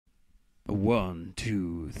1,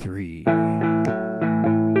 2, 3.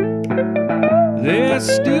 They're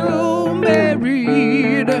still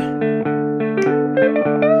married.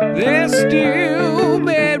 They're still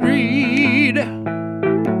married.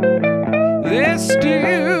 They're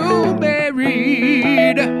still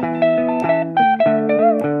married.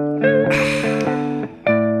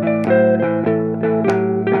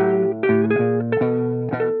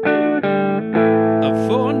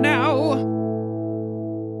 For now.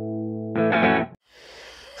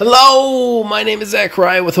 Hello, my name is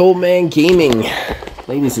Zachariah with Old Man Gaming.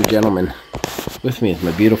 Ladies and gentlemen, with me is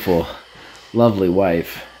my beautiful, lovely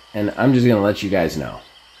wife, and I'm just gonna let you guys know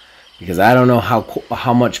because I don't know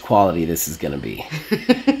how much quality this is gonna be.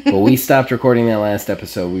 But we stopped recording that last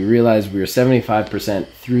episode. We realized we were 75%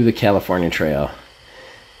 through the California Trail,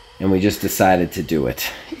 and we just decided to do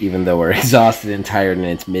it, even though we're exhausted and tired, and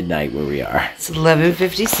it's midnight where we are. It's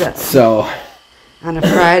 11:57. So on a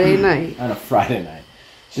Friday night. On a Friday night.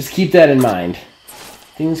 Just keep that in mind.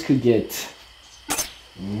 Things could get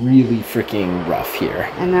really freaking rough here.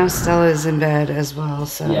 And now Stella's in bed as well,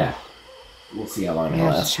 so... Yeah. We'll see how long we it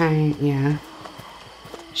have to lasts. try, yeah.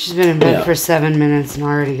 She's been in bed for 7 minutes and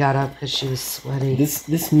already got up because she was sweaty.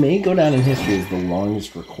 This may go down in history as the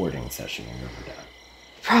longest recording session we've ever done.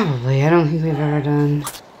 Probably. I don't think we've ever done...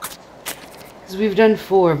 Because we've done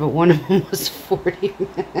 4, but one of them was 40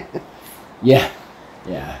 minutes. Yeah.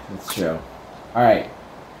 Yeah, that's true. Alright.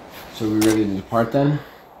 So we ready to depart then?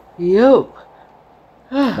 Yup.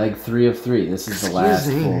 Leg 3 of 3. This is the last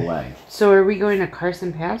full leg. So are we going to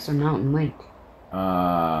Carson Pass or Mountain Lake?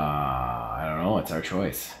 I don't know. It's our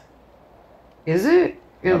choice. Is it?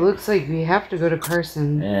 It Yep. looks like we have to go to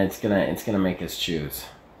Carson. And it's gonna make us choose.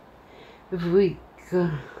 If we go...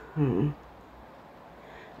 I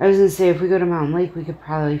was gonna say, if we go to Mountain Lake, we could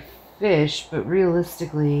probably fish, but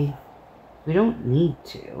realistically, we don't need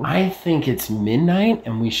to. I think it's midnight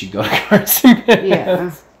and we should go to Carson. Yeah.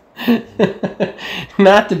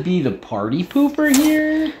 Not to be the party pooper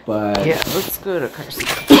here, but... Yeah, let's go to Carson.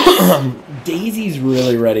 Daisy's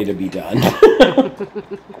really ready to be done.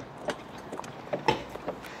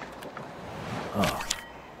 Oh.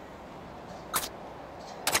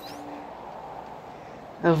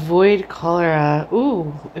 Avoid cholera.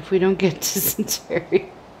 Ooh, if we don't get dysentery.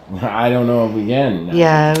 I don't know if we can.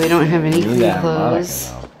 Yeah, we don't have any We need clean that clothes.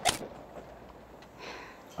 harmonica,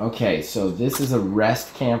 though. Okay, so this is a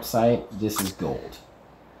rest campsite. This is gold.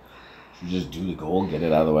 Should we just do the gold, get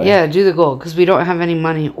it out of the way? Yeah, do the gold, because we don't have any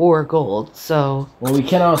money or gold, so... Well, we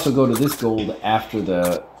can also go to this gold after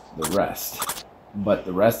the rest. But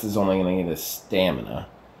the rest is only going to get us stamina,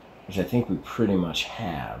 which I think we pretty much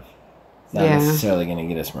have. It's not necessarily going to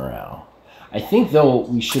get us morale. I think, though,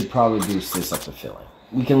 we should probably boost this up to filling.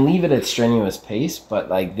 We can leave it at strenuous pace, but,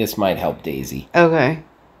 like, this might help Daisy. Okay.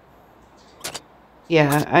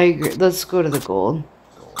 Yeah, I agree. Let's go to the gold.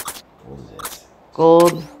 Gold. Gold it is.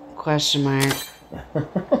 Gold, question mark.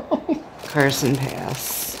 Carson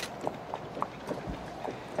Pass.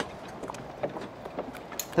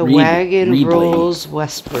 The wagon rolls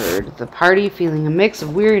westward, the party feeling a mix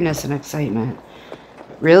of weariness and excitement.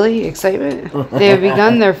 Really? Excitement? They have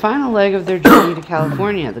begun their final leg of their journey to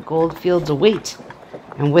California. The gold fields await,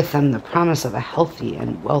 and with them the promise of a healthy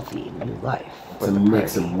and wealthy new life. It's a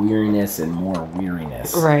mix of weariness and more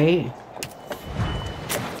weariness. Right.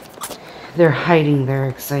 They're hiding their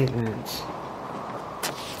excitement.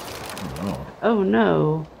 Oh, Oh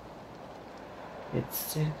no.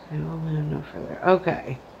 It's... I will move no further.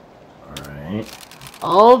 Okay. alright.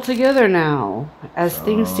 All together now. As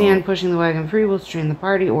things stand, pushing the wagon free will strain the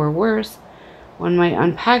party, or worse, one might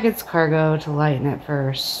unpack its cargo to lighten it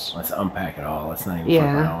first. Let's unpack it all. Let's not even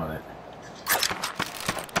fuck around with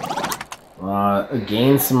it.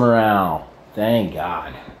 Gain some morale. Thank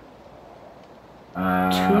God.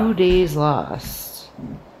 2 days lost.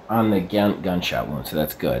 On the gunshot wound, so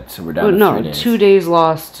that's good. So we're down to 3 days. 2 days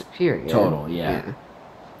lost, period. Total, yeah.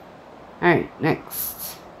 Alright,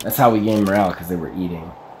 next. That's how we gain morale, because they were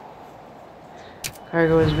eating.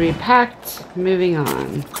 Cargo is repacked. Moving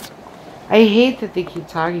on. I hate that they keep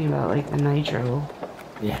talking about, like, the nitro.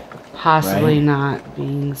 Yeah. Possibly Right? not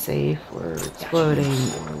being safe or exploding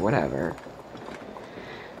or whatever.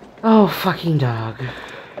 Oh, fucking dog.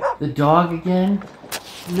 The dog again?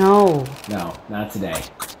 No. No, not today.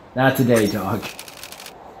 Not today, dog.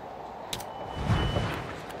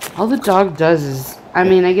 All the dog does is... I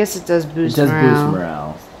mean, I guess it does boost morale. Boost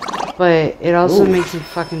morale. But it also Ooh. makes it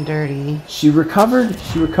fucking dirty. She recovered.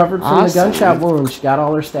 She recovered from Awesome. the gunshot wound. She got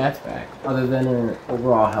all her stats back, other than her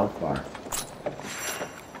overall health bar.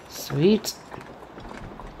 Sweet.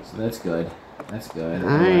 So that's good. That's good.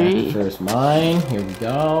 Alright. First mine. Here we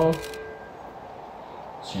go.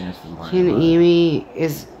 chance for minor Can blood. Amy...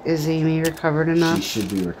 Is Amy recovered enough? She should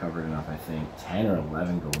be recovered enough, I think. 10 or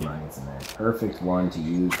 11 gold nuggets in there. Perfect one to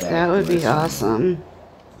use. That would be awesome.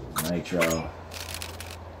 Nitro.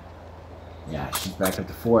 Yeah, she's back up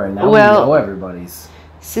to 4, and now we Well, know everybody's.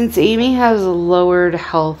 Since Amy has a lowered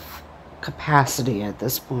health capacity at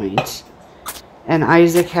this point, and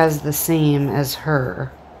Isaac has the same as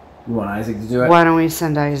her, You want Isaac to do it? why don't we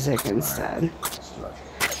send Isaac instead? Right. Let's do it.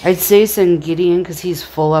 I'd say send Gideon because he's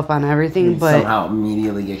full up on everything, He'd but somehow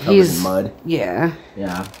immediately get covered in mud. Yeah.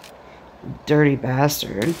 Yeah. Dirty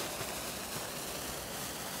bastard.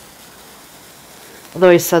 Although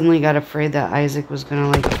I suddenly got afraid that Isaac was gonna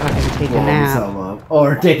like fucking take a Blow nap. himself up.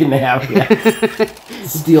 Or take a nap, yeah.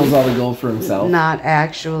 Steals all the gold for himself. Not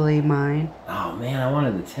actually mine. Oh man, I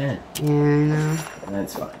wanted the 10. Yeah, I know.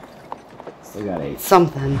 That's fine. Still got 8.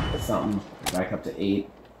 Something. Something. Back up to 8.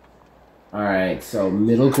 Alright, so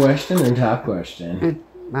middle question or top question?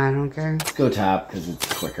 I don't care. Let's go top because it's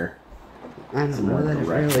quicker. I don't know more that it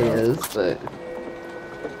direct really route. is, but...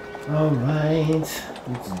 Alright,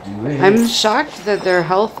 let's do it. I'm shocked that their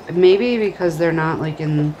health... Maybe because they're not, like,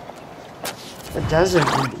 in the desert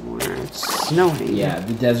anymore. It's snowing. Yeah,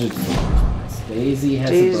 the desert's Daisy has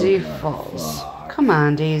Daisy a broken arm. falls. Fuck. Come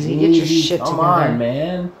on, Daisy. Get your shit come together. on,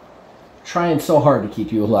 man. Trying so hard to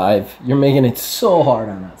keep you alive. You're making it so hard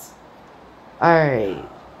on us. Alright.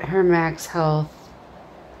 Her max health.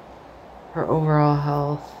 Her overall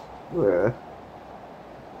health. Ugh.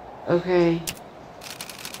 Okay.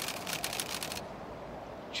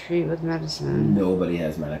 Treat with medicine. Nobody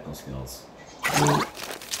has medical skills.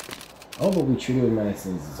 Oh, but we treat it with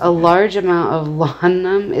medicines. A large amount of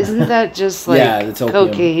laudanum? Isn't that just like yeah, it's opium.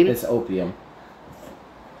 cocaine? It's opium.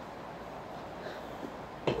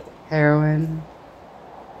 Heroin.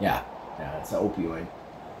 Yeah, it's an opioid.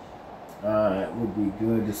 It would be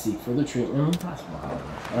good to seek further treatment when possible, however.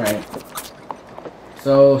 Alright.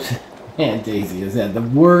 So, man, Daisy has had the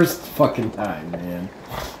worst fucking time, man.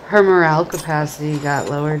 Her morale capacity got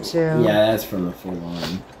lowered too. Yeah, that's from the full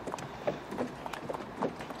on.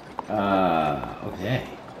 Okay.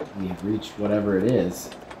 We've reached whatever it is.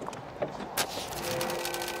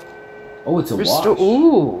 Oh, it's a wash.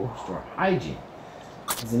 Ooh. Restore hygiene.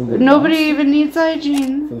 Is anybody Nobody else? even needs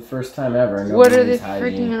hygiene. For the first time ever, nobody What are the needs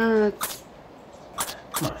hygiene. freaking odds?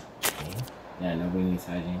 Come on. Yeah, nobody needs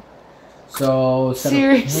hygiene. So,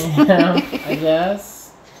 Seriously? Yeah, I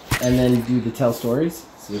guess. And then do the tell stories.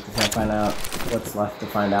 See if we can find out what's left to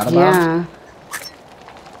find out about. Yeah.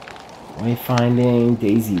 Wayfinding,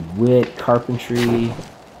 Daisy Wit, Carpentry,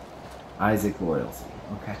 Isaac Loyalty.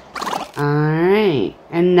 Okay. Alright.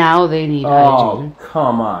 And now they need hygiene. Oh,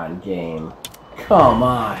 come on, game. Come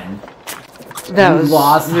on. That You was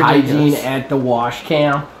lost ridiculous. hygiene at the wash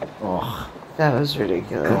camp? Ugh, That was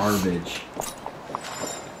ridiculous. garbage.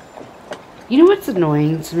 You know what's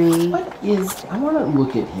annoying to me? What is... I want to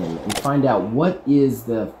look at him and find out what is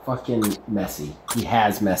the fucking messy. He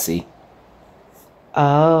has messy.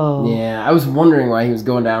 Oh. Yeah, I was wondering why he was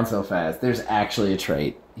going down so fast. There's actually a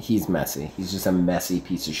trait. He's messy. He's just a messy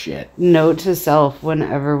piece of shit. Note to self,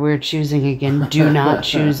 whenever we're choosing again, do not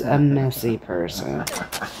choose a messy person.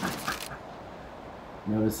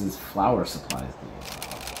 Notice his flour supplies.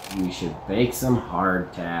 You should bake some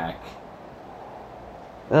hardtack.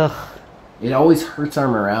 Ugh. It always hurts our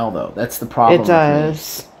morale, though. That's the problem. It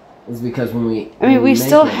does. Is because when we... I mean, we make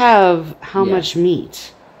still it, have how Yeah. much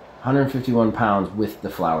meat? 151 pounds with the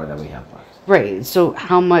flour that we have left. Right, so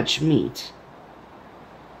how much meat?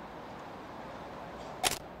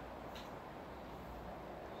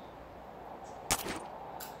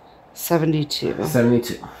 $72.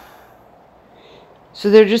 72. So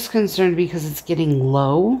they're just concerned because it's getting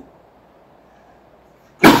low?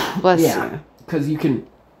 Bless Yeah, you. because you can...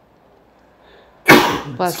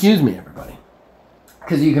 Bless Excuse me, everybody.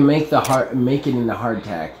 Because you can make it into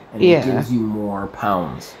hardtack, and Yeah. it gives you more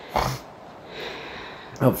pounds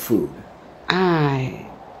of food. I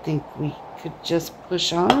think we could just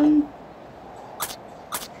push on.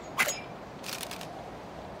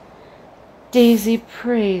 Daisy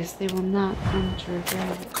prays they will not come to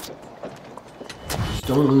regret it. Just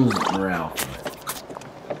don't lose morale from it.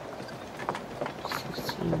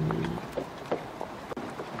 16.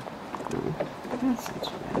 No, that's not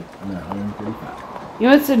too bad. No, 135. You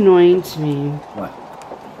know what's annoying to me? What?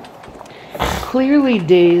 Clearly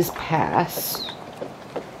days pass.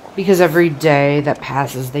 Because every day that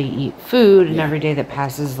passes they eat food, and Yeah. every day that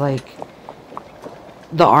passes, like,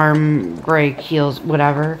 the arm break, heals,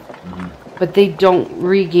 whatever. Mm-hmm. But they don't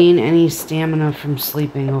regain any stamina from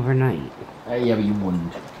sleeping overnight. Yeah, but you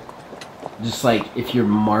wouldn't. Just like if you're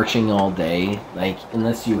marching all day, like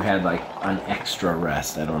unless you had like an extra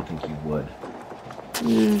rest, I don't think you would. I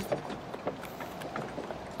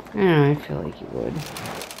don't know, I feel like you would.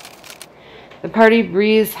 The party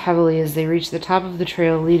breathes heavily as they reach the top of the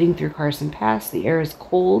trail leading through Carson Pass. The air is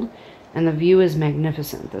cold and the view is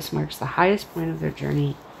magnificent. This marks the highest point of their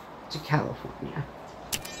journey to California.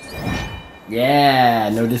 Yeah,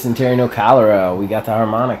 no dysentery, no cholera. We got the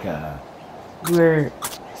harmonica. We're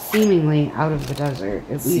seemingly out of the desert.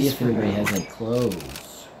 At See least if anybody has any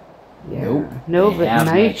clothes. Yeah. Nope. No, They but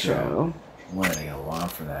have nitro. What are they gonna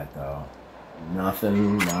want for that though?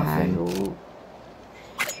 Nothing. Haggle.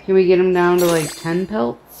 Can we get him down to like 10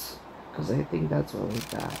 pelts? Because I think that's what we've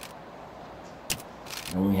got.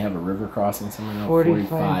 Don't we have a river crossing somewhere? No, 45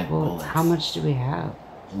 bullets. bullets. How much do we have?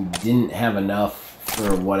 We didn't have enough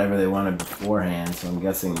for whatever they wanted beforehand, so I'm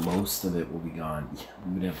guessing most of it will be gone. Yeah,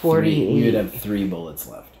 we would have 48. We would have 3 bullets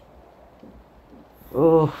left.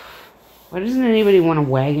 Oh, why doesn't anybody want a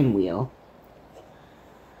wagon wheel?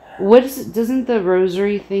 What is it? Doesn't the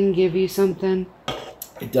rosary thing give you something?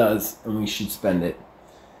 It does, and we should spend it.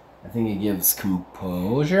 I think it gives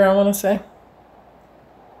composure, I want to say.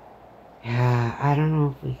 Yeah, I don't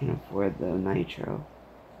know if we can afford the nitro.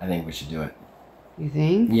 I think we should do it. You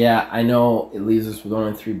think? Yeah, I know it leaves us with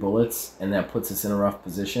only 3 bullets, and that puts us in a rough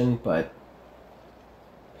position, but...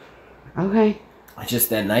 Okay.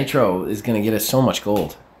 Just that nitro is going to get us so much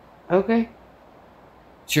gold. Okay.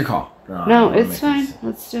 It's your call. No, it's fine.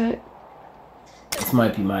 Let's do it. This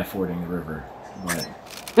might be my fording the river, but...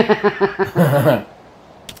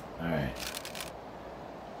 Alright.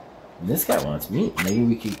 This guy wants meat. Maybe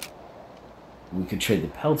we could trade the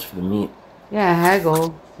pelts for the meat. Yeah,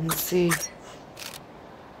 haggle and see.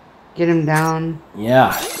 Get him down.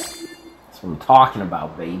 Yeah. That's what I'm talking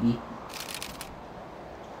about, baby.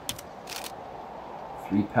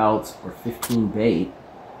 3 pelts or 15 bait.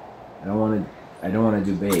 I don't want to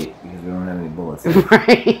do bait because we don't have any bullets.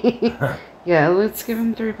 Right. Yeah, let's give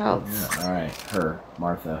him 3 pelts. Yeah, all right, her,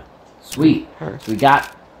 Martha. Sweet. Her. So we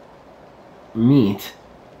got meat.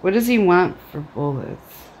 What does he want for bullets?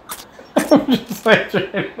 I'm just like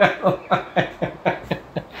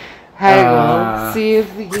Haggle. See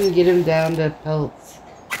if we can get him down to pelts.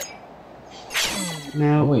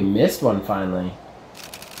 No. Oh, we missed one finally.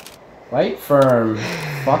 Fight firm.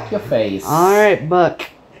 Fuck your face. Alright, Buck.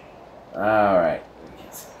 Alright.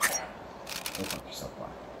 Go fuck yourself,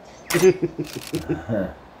 Buck.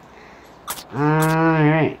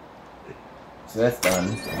 Alright. So that's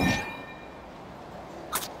done.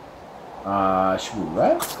 Should we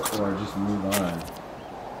rest or just move on?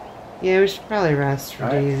 Yeah, we should probably rest for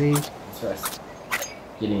Daisy. Let's rest.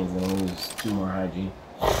 Gideon's gonna lose 2 more hygiene.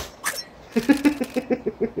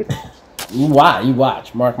 You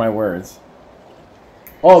watch. Mark my words.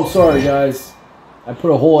 Oh, I'm sorry, guys. I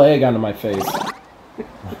put a whole egg onto my face.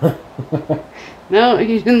 No,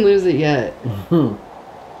 you didn't lose it yet. Alright.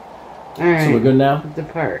 So we're good now?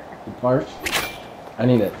 Depart. Depart? I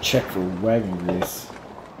need to check for wagon grease.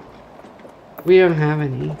 We don't have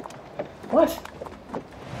any. What?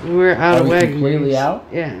 We're out Are of we wagon completely grease. out?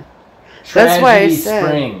 Yeah. Tragedy That's why I said.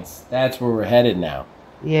 Springs. That's where we're headed now.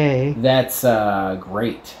 Yay. That's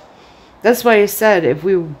great. That's why I said if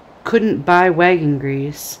we couldn't buy wagon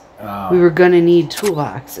grease, Oh. we were gonna need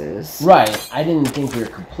toolboxes. Right. I didn't think we were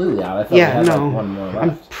completely out. I thought we had like 1 more left.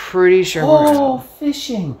 I'm pretty sure we're Oh, out.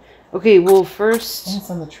 fishing. Okay, well first And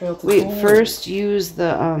it's on the trail to wait, gold. first use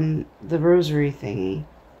the rosary thingy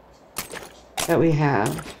that we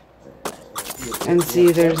have. And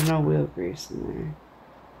see there's no wheel grease in there.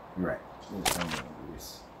 Right. There's no wheel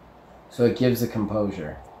grease. So it gives a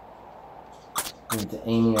composure. Give it to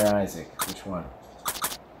Amy or Isaac. Which one?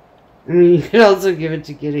 I mean, you could also give it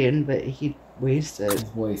to Gideon, but he'd waste it.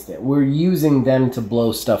 Waste it. We're using them to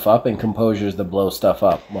blow stuff up, and composure's the blow stuff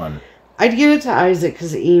up one. I'd give it to Isaac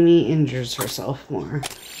because Amy injures herself more.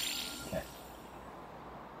 Okay.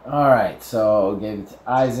 Alright, so give it to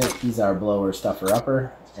Isaac. He's our blower, stuffer,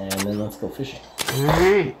 upper. And then let's go fishing.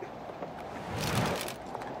 Alright.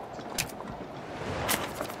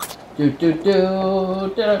 What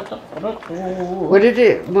did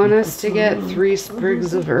it want us to get? 3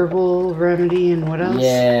 sprigs of herbal remedy and what else?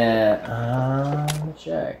 Yeah,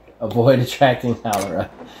 check. Avoid attracting cholera.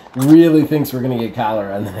 Really thinks we're gonna get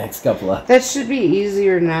cholera in the next couple of... That should be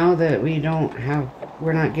easier now that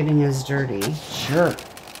we're not getting as dirty. Sure.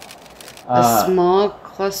 A small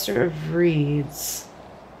cluster of reeds.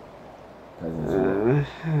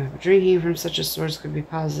 Drinking from such a source could be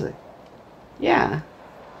positive. Yeah.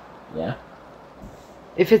 Yeah?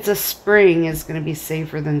 If it's a spring, it's going to be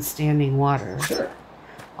safer than standing water. Sure.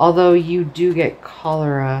 Although you do get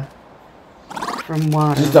cholera from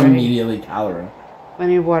water. Just right? immediately cholera.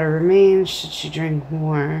 Plenty of water remains. Should she drink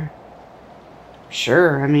more?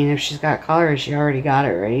 Sure. I mean, if she's got cholera, she already got it,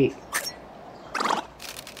 right?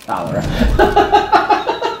 Cholera.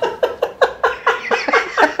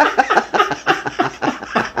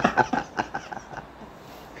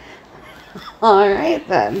 All right,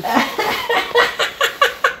 then.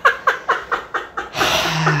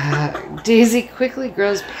 Daisy quickly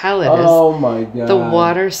grows pallid Oh my god. as the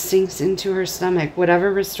water sinks into her stomach.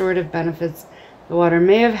 Whatever restorative benefits the water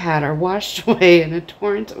may have had are washed away in a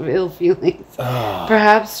torrent of ill feelings.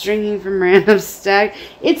 Perhaps drinking from random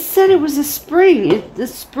It said it was a spring. The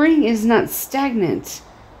spring is not stagnant.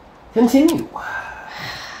 Continue.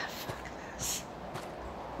 Fuck this.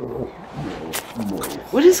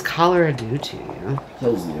 What does cholera do to you?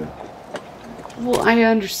 Kills you. Well, I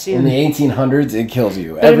understand. In the 1800s, it kills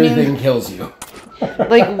you. But I mean- Everything kills you.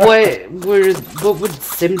 Like, what would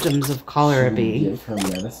symptoms of cholera Should we be? give her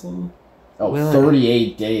medicine? Oh, Will it?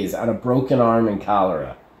 38 days on a broken arm and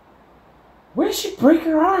cholera. Where did she break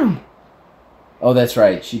her arm? Oh, that's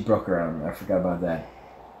right. She broke her arm. I forgot about that.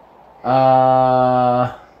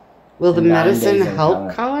 Will the 9 medicine days on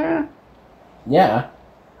help cholera? Yeah.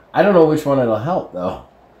 I don't know which one it'll help, though.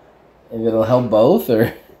 If it'll help both,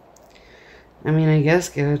 or... I mean, I guess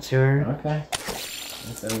give it to her. Okay.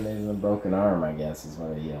 7 days on a broken arm, I guess, is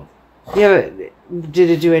what it healed. Yeah, but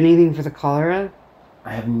did it do anything for the cholera?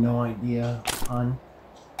 I have no idea, hon.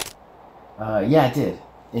 Yeah, it did.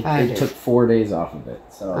 It days. took 4 days off of it,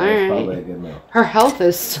 so that's Alright. probably a good move. Her health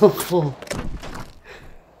is still full.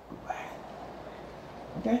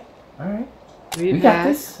 Okay, alright. We got back.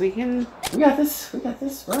 this. We can. We got this. We got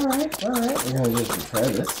this. We're alright. We're alright. We're gonna just repair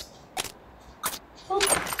this. We're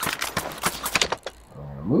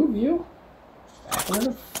gonna move you back into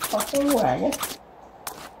the fucking wagon.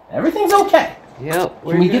 Everything's okay. Yep.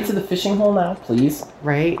 Can we get to the fishing hole now, please?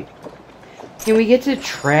 Right. Can we get to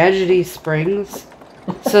Tragedy Springs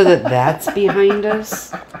so that that's behind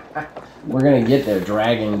us? We're gonna get there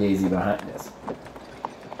dragging Daisy behind us.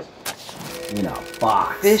 In a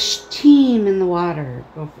box. Fish team in the water.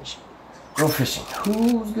 Go fishing. Go fishing.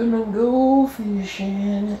 Who's gonna go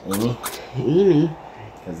fishing? Amy? Amy.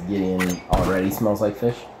 Because Gideon already smells like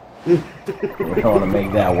fish. We don't want to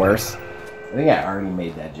make that worse. I think I already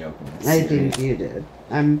made that joke in this I series. think you did.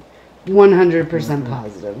 I'm 100%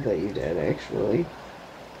 positive that you did, actually.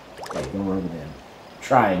 Okay, don't rub it in.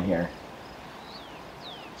 Trying here.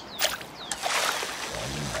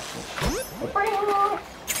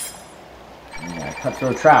 Yeah,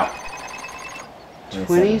 cutthroat trout.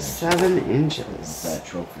 27 That's inches. that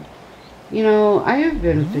trophy. You know, I have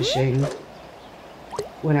been fishing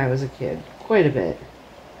when I was a kid. Quite a bit.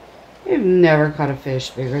 I've never caught a fish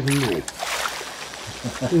bigger than like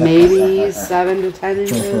maybe 7 to 10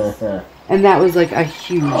 inches. And that was like a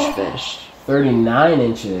huge fish. 39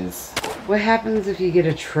 inches. What happens if you get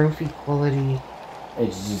a trophy quality?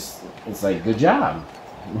 It's just, it's like, good job.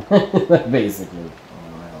 Basically.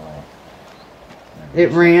 It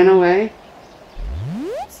ran away?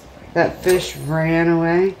 That fish ran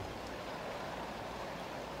away?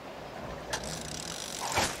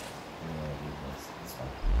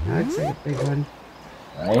 That looks like a big one.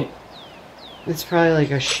 Right? It's probably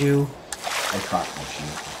like a shoe. I caught my shoes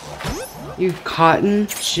before. You've caught in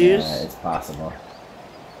shoes? Yeah, it's possible.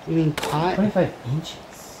 You mean caught? 25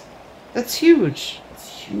 inches. That's huge. It's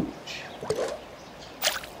huge.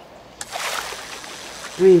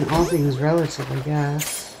 I mean, all things relative, I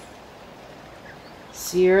guess.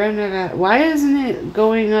 Sierra Nevada. Why isn't it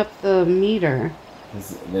going up the meter?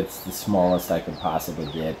 Because that's the smallest I could possibly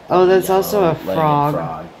get. Oh, that's also a Yellow-legged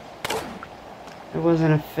frog. It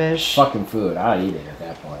wasn't a fish. Fucking food. I'll eat it at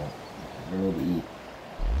that point. I need to eat.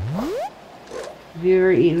 Have you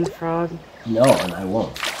ever eaten frog? No, and I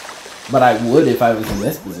won't. But I would if I was in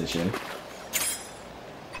this position.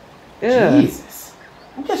 Ew. Jesus.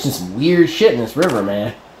 I'm catching some weird shit in this river,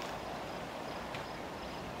 man.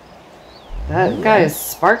 That guy is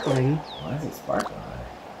sparkling. Why is it sparkling?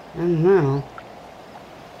 I don't know.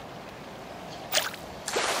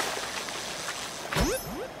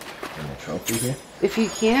 And the trophy here? If you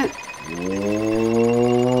can't,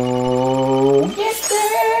 Oh, get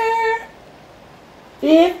there!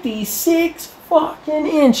 56 fucking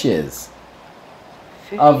inches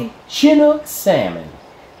 50, of Chinook salmon.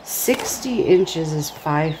 60 inches is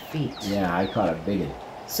 5 feet. Yeah, I caught a big one.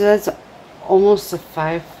 So that's almost a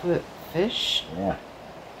 5-foot fish. Yeah.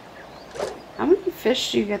 How many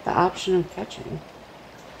fish do you get the option of catching?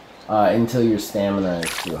 Until your stamina is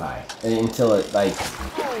too high. Until it, like...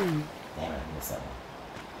 Damn it, I missed that one.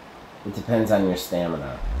 It depends on your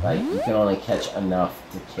stamina. Like, you can only catch enough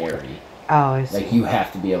to carry. Oh, I see. Like, you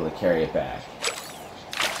have to be able to carry it back.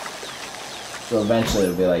 So eventually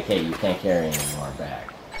it'll be like, hey, you can't carry anymore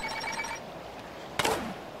back.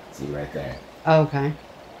 See, right there. Oh, okay.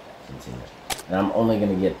 Continue. And I'm only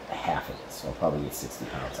going to get half of this, so I'll probably get 60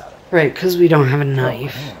 pounds out of it. Right, because we don't have a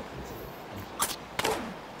knife.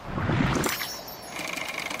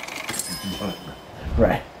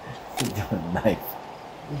 Right. Doing a knife.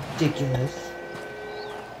 Ridiculous.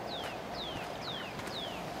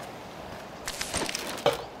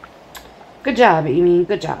 Good job, Amy.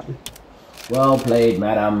 Good job. Well played,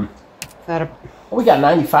 madam. That Well, we got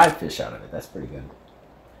 95 fish out of it. That's pretty good.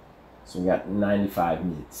 So we got 95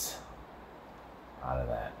 meats out of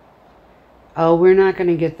that. Oh, we're not going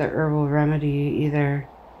to get the herbal remedy either.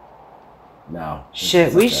 No.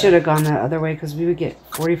 Shit, we should have gone that other way because we would get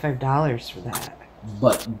 $45 for that.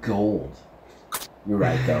 But gold. You're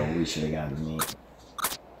right, though. We should have gotten meat.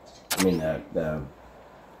 I mean, the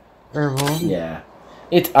Herbal? Yeah.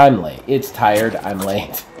 I'm late. It's tired. I'm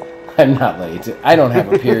late. I'm not late. I don't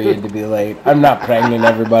have a period to be late. I'm not pregnant,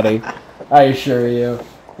 everybody. I assure you.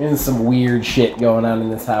 There's some weird shit going on in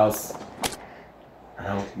this house.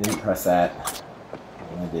 I didn't press that.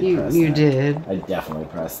 I did press that. You did. I definitely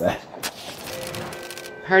pressed that.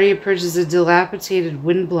 Party approaches a dilapidated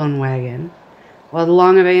windblown wagon. While the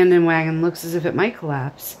long abandoned wagon looks as if it might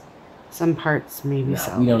collapse, some parts may be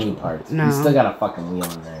salvageable. We don't need parts. No. We still got a fucking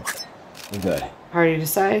wheel in there. We're good. Party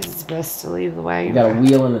decides it's best to leave the wagon. We got a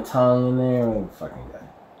wheel and a tongue in there. We're fucking good.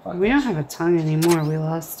 Fuck We don't have a tongue anymore. We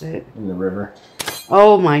lost it. in the river.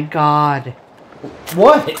 Oh my god.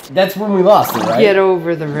 What? That's when we lost it, right? Get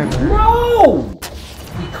over the river. No!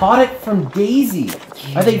 We caught it from Daisy.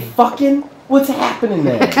 Are they fucking? What's happening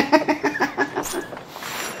there?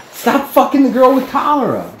 Stop fucking the girl with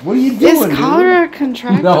cholera. What are you doing? Is cholera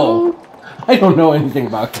contractable? No. I don't know anything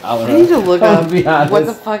about cholera. I need to look I'll up be honest. what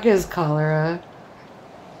the fuck is cholera.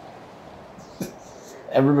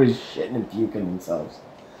 Everybody's shitting and puking themselves.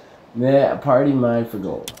 Yeah, party mine for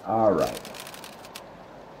gold. Alright.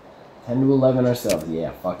 10 to 11 ourselves.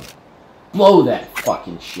 Yeah, fuck it. Blow that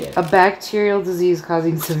fucking shit. A bacterial disease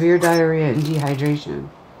causing severe diarrhea and dehydration.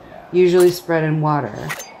 Yeah. Usually spread in water.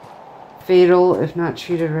 Fatal if not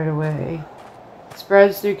treated right away.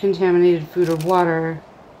 Spreads through contaminated food or water.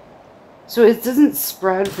 So it doesn't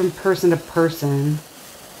spread from person to person.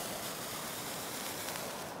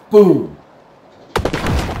 Boom.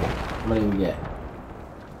 How many we get?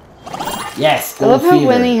 Yes, I love how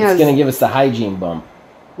when he has- It's gonna give us the hygiene bump.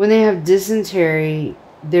 When they have dysentery,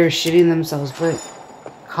 they're shitting themselves, but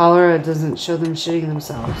cholera doesn't show them shitting It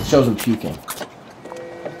themselves. shows him puking.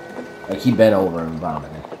 Like he bent over and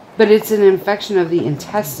vomited. But it's an infection of the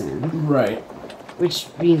intestine, Right. which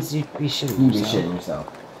means you'd be shitting You'd be yourself. shitting yourself.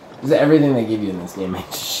 Because everything they give you in this game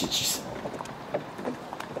makes you shit yourself.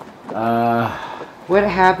 What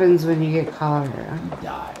happens when you get cholera? You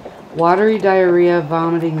die. Watery diarrhea,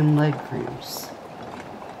 vomiting, and leg cramps.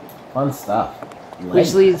 Fun stuff.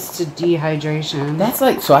 Which leads to dehydration. That's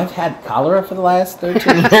like, so I've had cholera for the last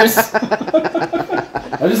 13 years?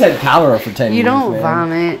 I've just had cholera for 10 years, You don't man.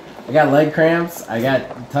 vomit. I got leg cramps. I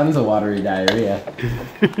got tons of watery diarrhea.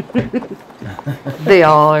 They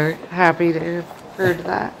all are happy to have heard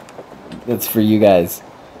that. That's for you guys.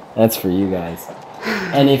 That's for you guys.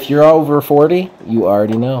 And if you're over 40, you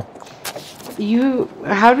already know.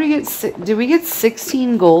 How did we get, did we get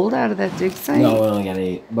 16 gold out of that dig site? No, we only got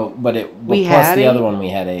 8. But We plus had the 8? other one, we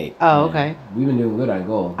had 8. Oh, okay. We've been doing good on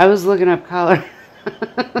gold. I was looking up cholera.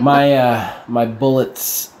 my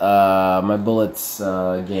bullets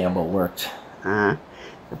gamble worked. The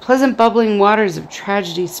pleasant bubbling waters of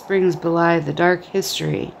Tragedy Springs belie the dark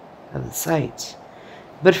history of the site.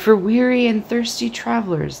 But for weary and thirsty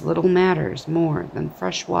travelers, little matters more than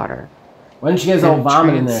fresh water. Why don't you guys all And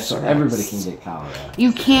vomit in there so transference. everybody can get cholera?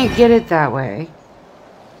 You can't get it that way.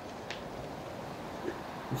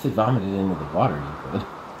 If they vomited into the water, you could.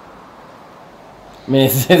 I mean,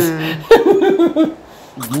 it's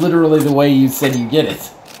literally the way you said you get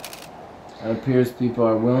it. It appears people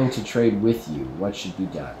are willing to trade with you. What should be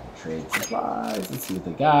done? Trade supplies. Let's see what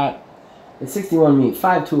they got. It's 61 meat,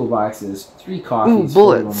 5 toolboxes, 3 coffees,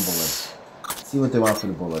 41 bullets. Let's see what they want for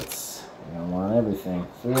the bullets. They don't want everything.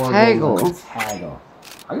 4 Haggle. bullets. Haggle.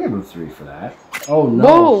 I'll give him 3 for that. Oh no.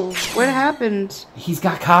 Whoa! What happened? He's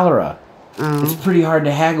got cholera. Oh. It's pretty hard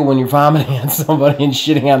to haggle when you're vomiting on somebody and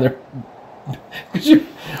shitting on their...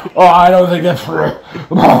 Oh, I don't think that's fair.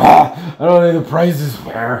 I don't think the price is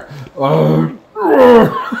fair.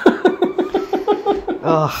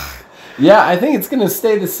 Ugh. Yeah, I think it's going to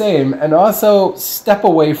stay the same. And also, step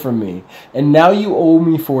away from me. And now you owe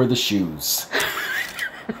me for the shoes.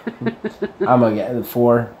 I'm going to get the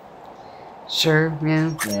 4. Sure,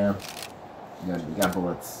 yeah. Yeah. We got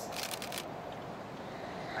bullets.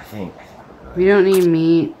 I think we're good. We don't need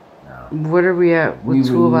meat. No. What are we at with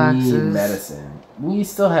toolboxes? We need medicine. We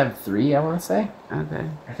still have 3, I want to say. Okay.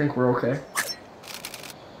 I think we're okay.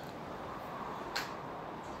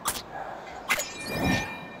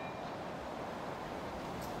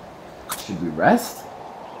 Should we rest?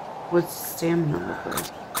 What's stamina look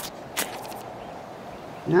like?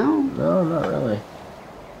 No? No, not really.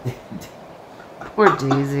 Poor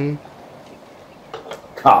Daisy.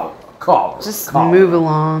 Call. Just move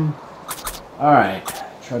along. Alright.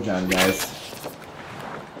 Trudge on, guys.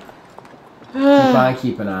 Keep on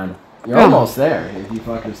keeping on. You're almost there if you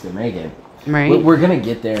fuckers can make it. Right. We're gonna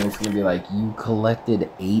get there and it's gonna be like, you collected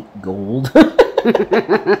 8 gold?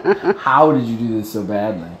 How did you do this so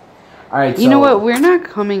badly? Alright, so... You know what? We're not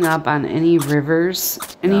coming up on any rivers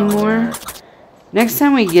anymore. No, next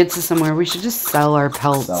time we get to somewhere, we should just sell our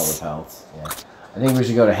pelts. Sell the pelts, yeah. I think we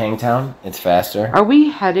should go to Hangtown. It's faster. Are we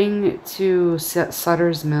heading to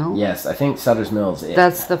Sutter's Mill? Yes, I think Sutter's Mill is it.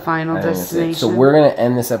 That's the final destination. So we're going to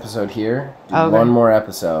end this episode here. Do one more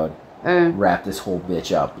episode. Wrap this whole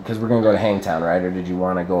bitch up. Because we're going to go to Hangtown, right? Or did you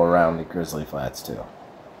want to go around to Grizzly Flats, too?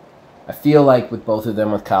 I feel like with both of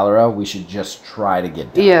them with cholera, we should just try to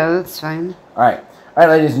get done. Yeah, that's fine. Alright,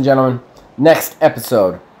 ladies and gentlemen. Next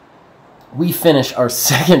episode, we finish our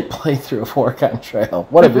 2nd playthrough of Oregon Trail.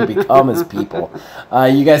 What have we become as people?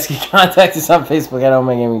 You guys can contact us on Facebook at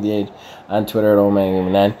OldManGamingDH, on Twitter at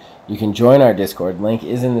OldManGaming9. You can join our Discord. Link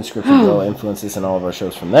is in the description below. Influence us in all of our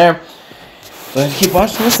shows from there. So keep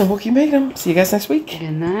watching this and we'll keep making them. See you guys next week.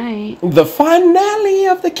 Good night. The finale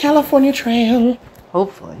of the California Trail.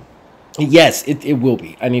 Hopefully. Yes, it will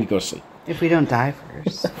be. I need to go to sleep. If we don't die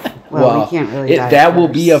first. Well, we can't really die that first. will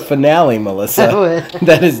be a finale, Melissa.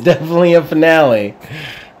 That is definitely a finale.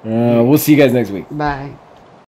 We'll see you guys next week. Bye.